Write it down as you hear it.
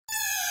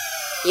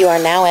You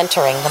are now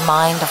entering the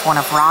mind of one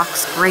of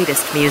rock's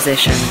greatest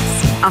musicians,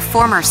 a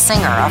former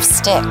singer of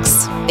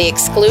STYX. The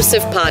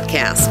exclusive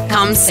podcast,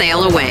 Come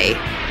Sail Away,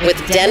 with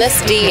Dennis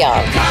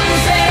DeYoung. Come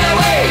sail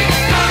away,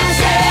 come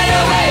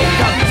sail away,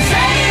 come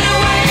sail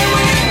away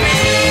with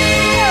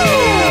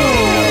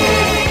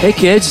me. Hey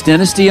kids,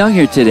 Dennis DeYoung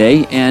here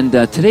today, and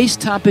today's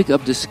topic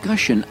of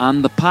discussion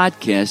on the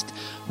podcast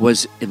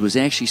was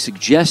actually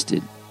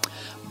suggested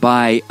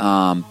by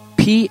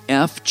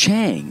P.F.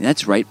 Chang.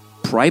 That's right,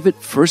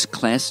 Private First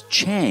Class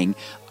Chang,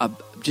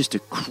 just a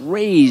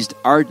crazed,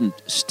 ardent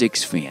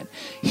STYX fan.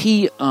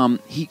 He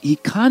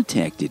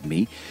contacted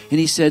me and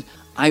he said,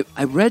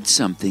 I read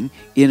something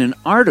in an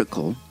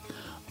article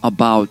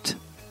about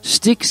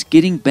STYX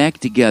getting back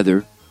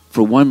together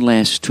for one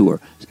last tour.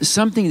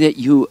 Something that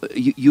you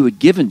had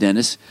given,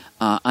 Dennis,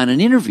 on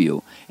an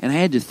interview. And I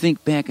had to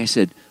think back. I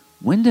said,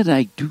 when did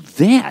I do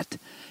that?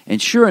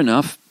 And sure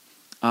enough,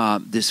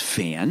 this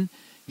fan,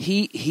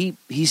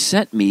 he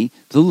sent me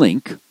the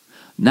link,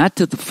 not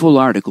to the full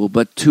article,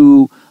 but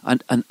to,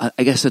 I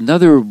guess,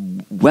 another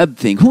web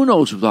thing. Who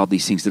knows with all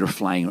these things that are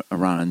flying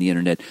around on the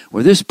internet,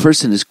 where this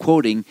person is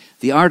quoting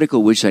the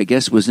article, which I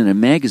guess was in a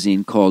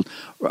magazine called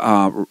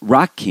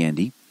Rock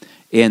Candy,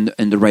 and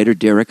the writer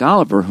Derek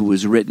Oliver, who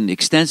has written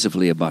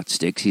extensively about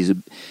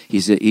STYX.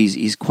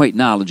 He's quite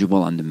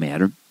knowledgeable on the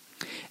matter.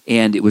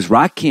 And it was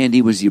Rock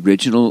Candy was the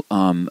original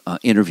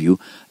interview.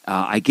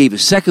 I gave a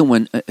second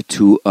one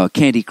to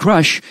Candy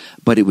Crush,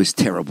 but it was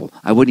terrible.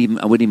 I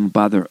wouldn't even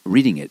bother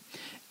reading it.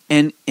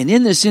 And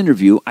in this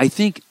interview, I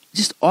think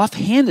just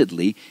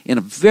offhandedly, in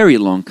a very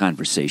long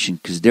conversation,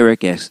 because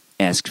Derek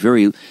asks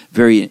very,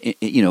 very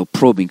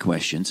probing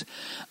questions,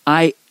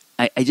 I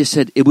just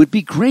said it would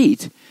be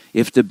great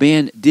if the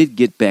band did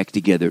get back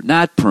together,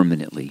 not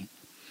permanently,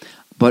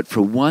 but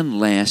for one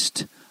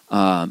last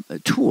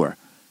tour.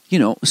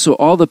 So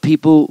all the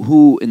people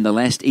who in the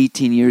last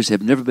 18 years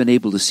have never been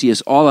able to see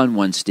us all on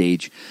one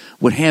stage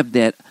would have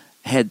that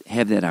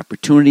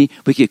opportunity.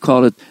 We could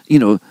call it,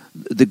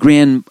 the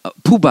Grand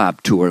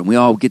Poobah Tour, and we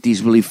all get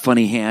these really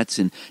funny hats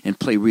and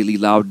play really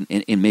loud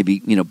and maybe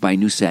buy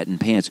new satin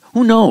pants.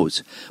 Who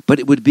knows? But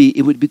it would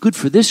be good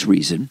for this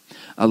reason.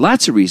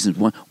 Lots of reasons.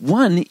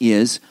 One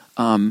is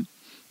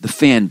the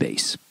fan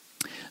base.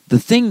 The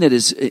thing that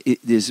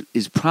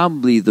is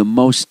probably the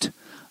most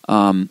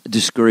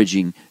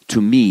discouraging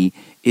to me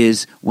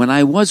is when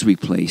I was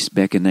replaced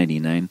back in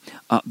 '99.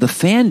 The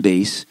fan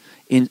base,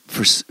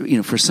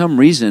 for some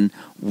reason,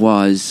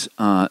 was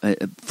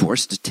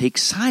forced to take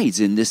sides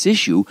in this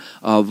issue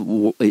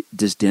of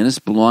does Dennis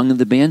belong in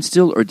the band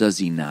still or does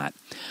he not?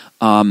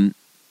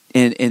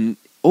 And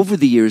over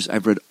the years,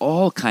 I've read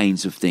all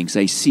kinds of things.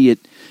 I see it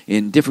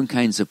in different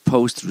kinds of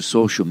posts through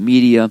social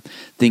media,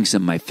 things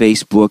on my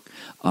Facebook,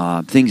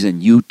 things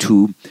on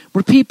YouTube,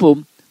 where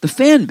people. The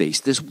fan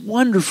base, this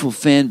wonderful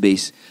fan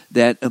base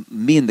that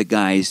me and the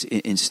guys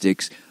in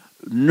STYX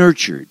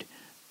nurtured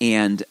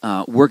and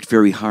worked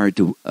very hard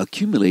to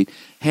accumulate,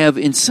 have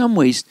in some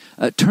ways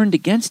turned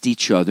against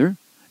each other.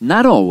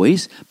 Not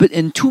always, but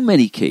in too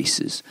many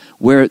cases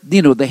where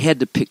they had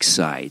to pick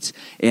sides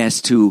as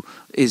to,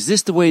 is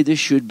this the way this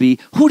should be?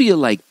 Who do you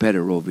like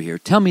better over here?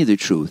 Tell me the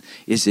truth.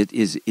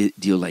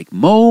 Do you like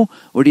Mo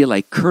or do you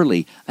like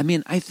Curly? I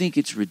mean, I think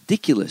it's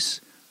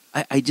ridiculous.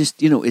 I just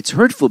it's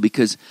hurtful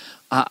because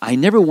I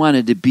never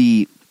wanted to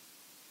be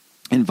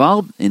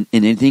involved in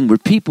anything where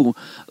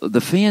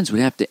the fans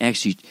would have to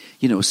actually,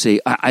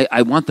 say,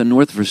 I want the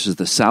North versus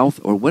the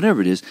South or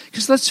whatever it is.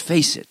 Because let's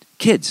face it,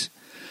 kids,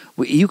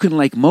 you can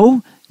like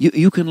Mo,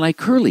 you can like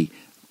Curly,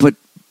 but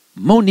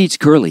Mo needs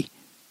Curly,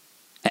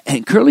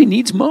 and Curly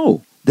needs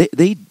Mo.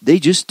 They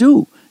just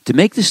do. To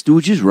make the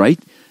Stooges right,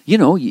 you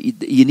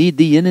need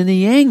the yin and the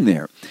yang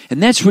there.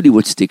 And that's really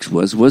what STYX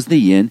was the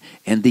yin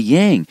and the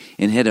yang.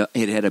 And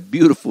it had a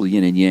beautiful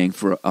yin and yang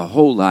for a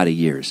whole lot of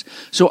years.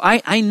 So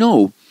I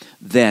know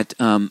that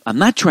I'm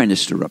not trying to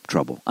stir up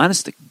trouble,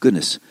 honest to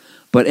goodness.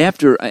 But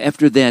after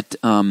that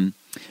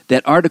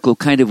that article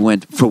kind of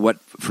went for what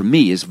for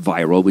me is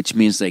viral, which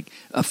means like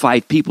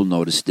 5 people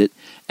noticed it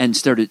and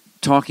started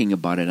talking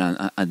about it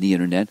on the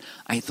internet.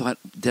 I thought,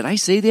 did I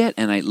say that?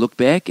 And I looked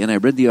back and I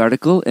read the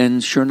article,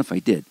 and sure enough, I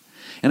did.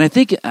 And I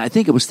think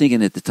I was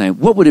thinking at the time,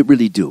 what would it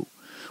really do?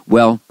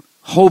 Well,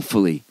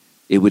 hopefully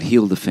it would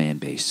heal the fan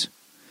base.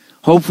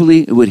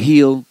 Hopefully it would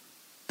heal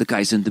the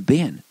guys in the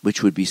band,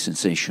 which would be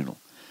sensational.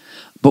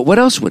 But what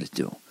else would it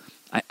do?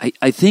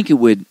 I think it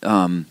would,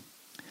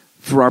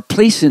 for our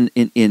place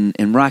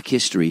in rock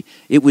history,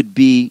 it would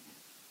be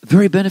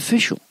very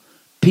beneficial.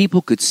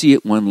 People could see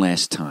it one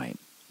last time.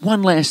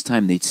 One last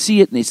time they'd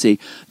see it and they'd say,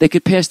 they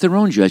could pass their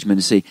own judgment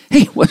and say,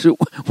 hey,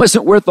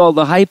 wasn't worth all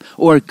the hype?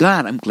 Or,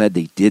 God, I'm glad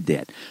they did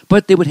that.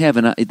 But they would have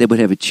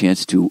a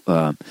chance to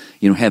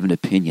have an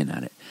opinion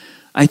on it.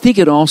 I think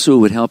it also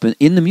would help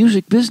in the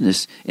music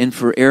business and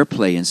for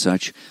airplay and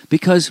such,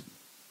 because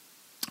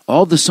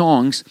all the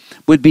songs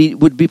would be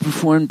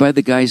performed by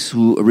the guys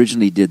who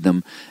originally did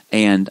them,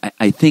 and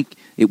I think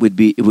it would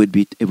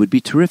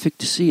be terrific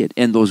to see it.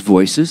 And those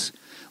voices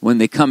when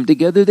they come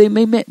together, they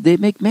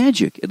make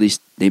magic. At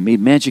least they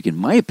made magic, in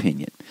my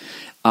opinion.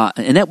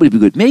 And that would be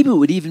good. Maybe it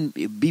would even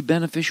be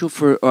beneficial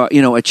for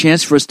a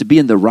chance for us to be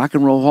in the Rock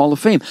and Roll Hall of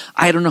Fame.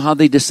 I don't know how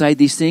they decide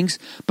these things,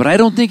 but I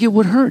don't think it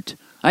would hurt.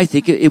 I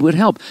think it would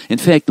help. In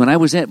fact, when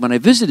I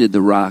visited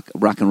the Rock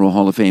and Roll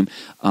Hall of Fame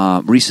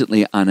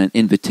recently on an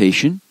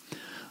invitation,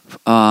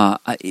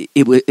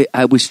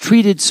 I was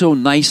treated so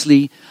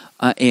nicely,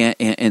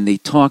 and they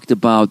talked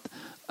about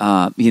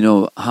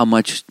how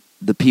much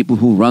the people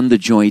who run the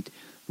joint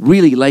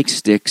really like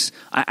STYX.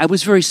 I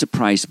was very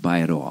surprised by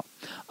it all.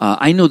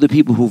 I know the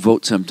people who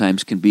vote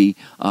sometimes can be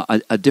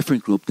a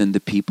different group than the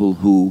people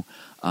who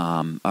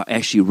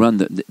actually run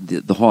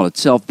the hall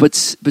itself. But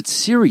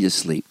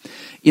seriously,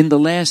 in the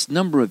last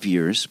number of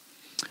years,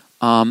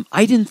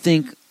 I didn't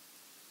think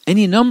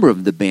any number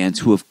of the bands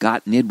who have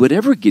gotten in would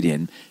ever get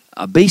in,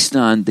 based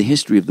on the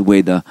history of the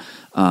way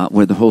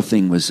where the whole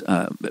thing was,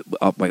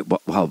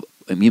 how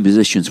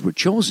musicians were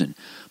chosen.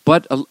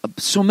 But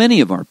so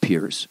many of our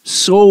peers,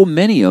 so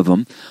many of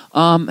them,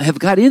 have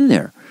got in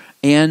there.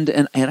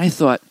 And I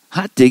thought,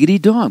 hot diggity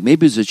dog,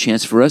 maybe there's a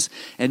chance for us,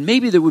 and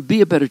maybe there would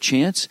be a better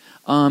chance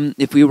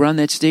if we were on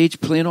that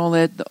stage playing all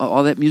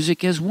that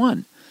music as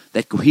one.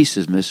 That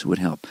cohesiveness would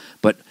help.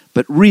 But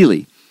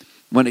really,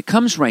 when it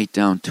comes right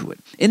down to it,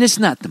 and it's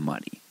not the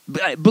money.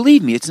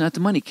 Believe me, it's not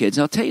the money, kids.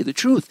 I'll tell you the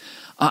truth.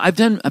 I've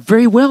done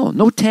very well.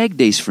 No tag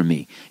days for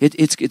me.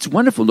 It's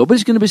wonderful.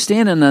 Nobody's going to be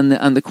standing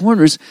on the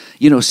corners,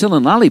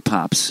 selling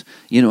lollipops,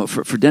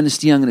 for Dennis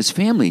DeYoung and his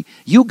family.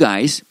 You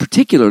guys,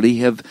 particularly,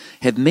 have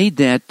made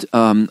that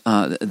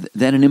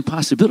an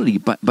impossibility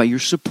by your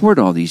support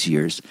all these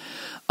years.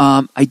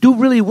 I do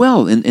really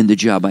well in the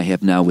job I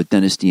have now with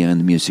Dennis DeYoung and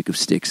the music of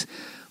STYX,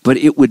 but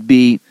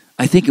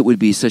I think it would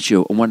be such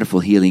a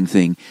wonderful healing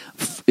thing,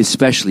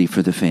 especially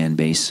for the fan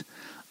base.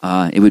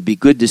 It would be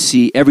good to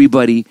see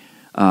everybody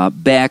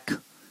back,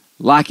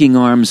 locking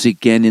arms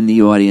again in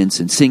the audience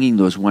and singing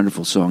those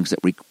wonderful songs that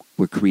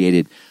were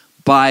created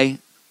by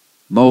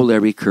Mo,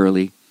 Larry,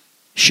 Curly,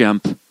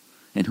 Shemp,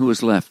 and who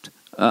was left?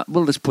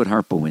 Let's put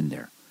Harpo in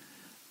there.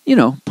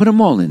 Put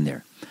them all in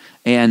there.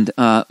 And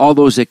all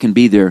those that can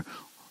be there,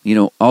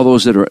 all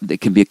those that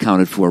can be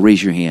accounted for,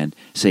 raise your hand,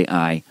 say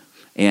aye.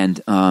 And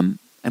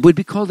it would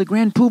be called the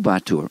Grand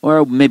Poobah Tour,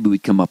 or maybe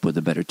we'd come up with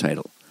a better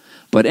title.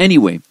 But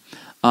anyway,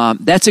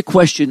 that's a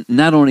question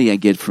not only I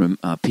get from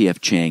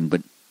P.F. Chang,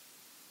 but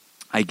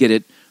I get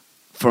it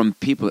from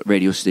people at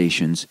radio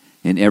stations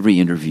in every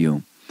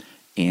interview,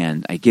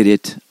 and I get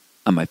it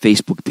on my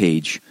Facebook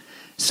page.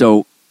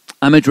 So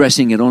I'm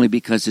addressing it only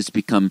because it's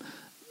become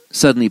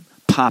suddenly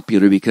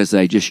popular because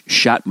I just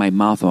shot my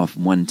mouth off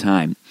one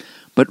time.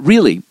 But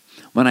really,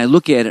 when I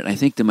look at it, I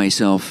think to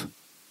myself,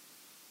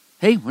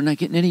 hey, we're not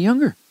getting any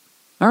younger,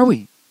 are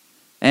we?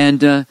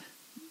 And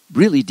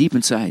really deep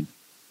inside,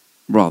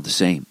 we're all the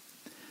same.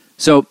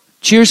 So,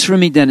 cheers for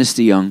me, Dennis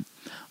DeYoung.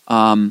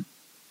 And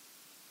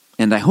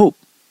I hope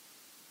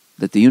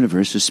that the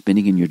universe is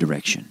spinning in your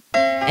direction.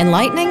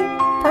 Enlightening?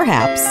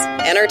 Perhaps.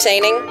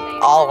 Entertaining?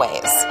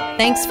 Always.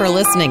 Thanks for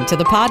listening to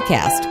the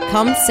podcast,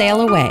 Come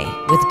Sail Away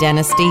with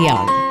Dennis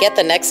DeYoung. Get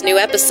the next new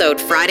episode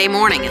Friday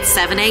morning at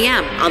 7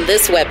 a.m. on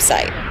this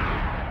website.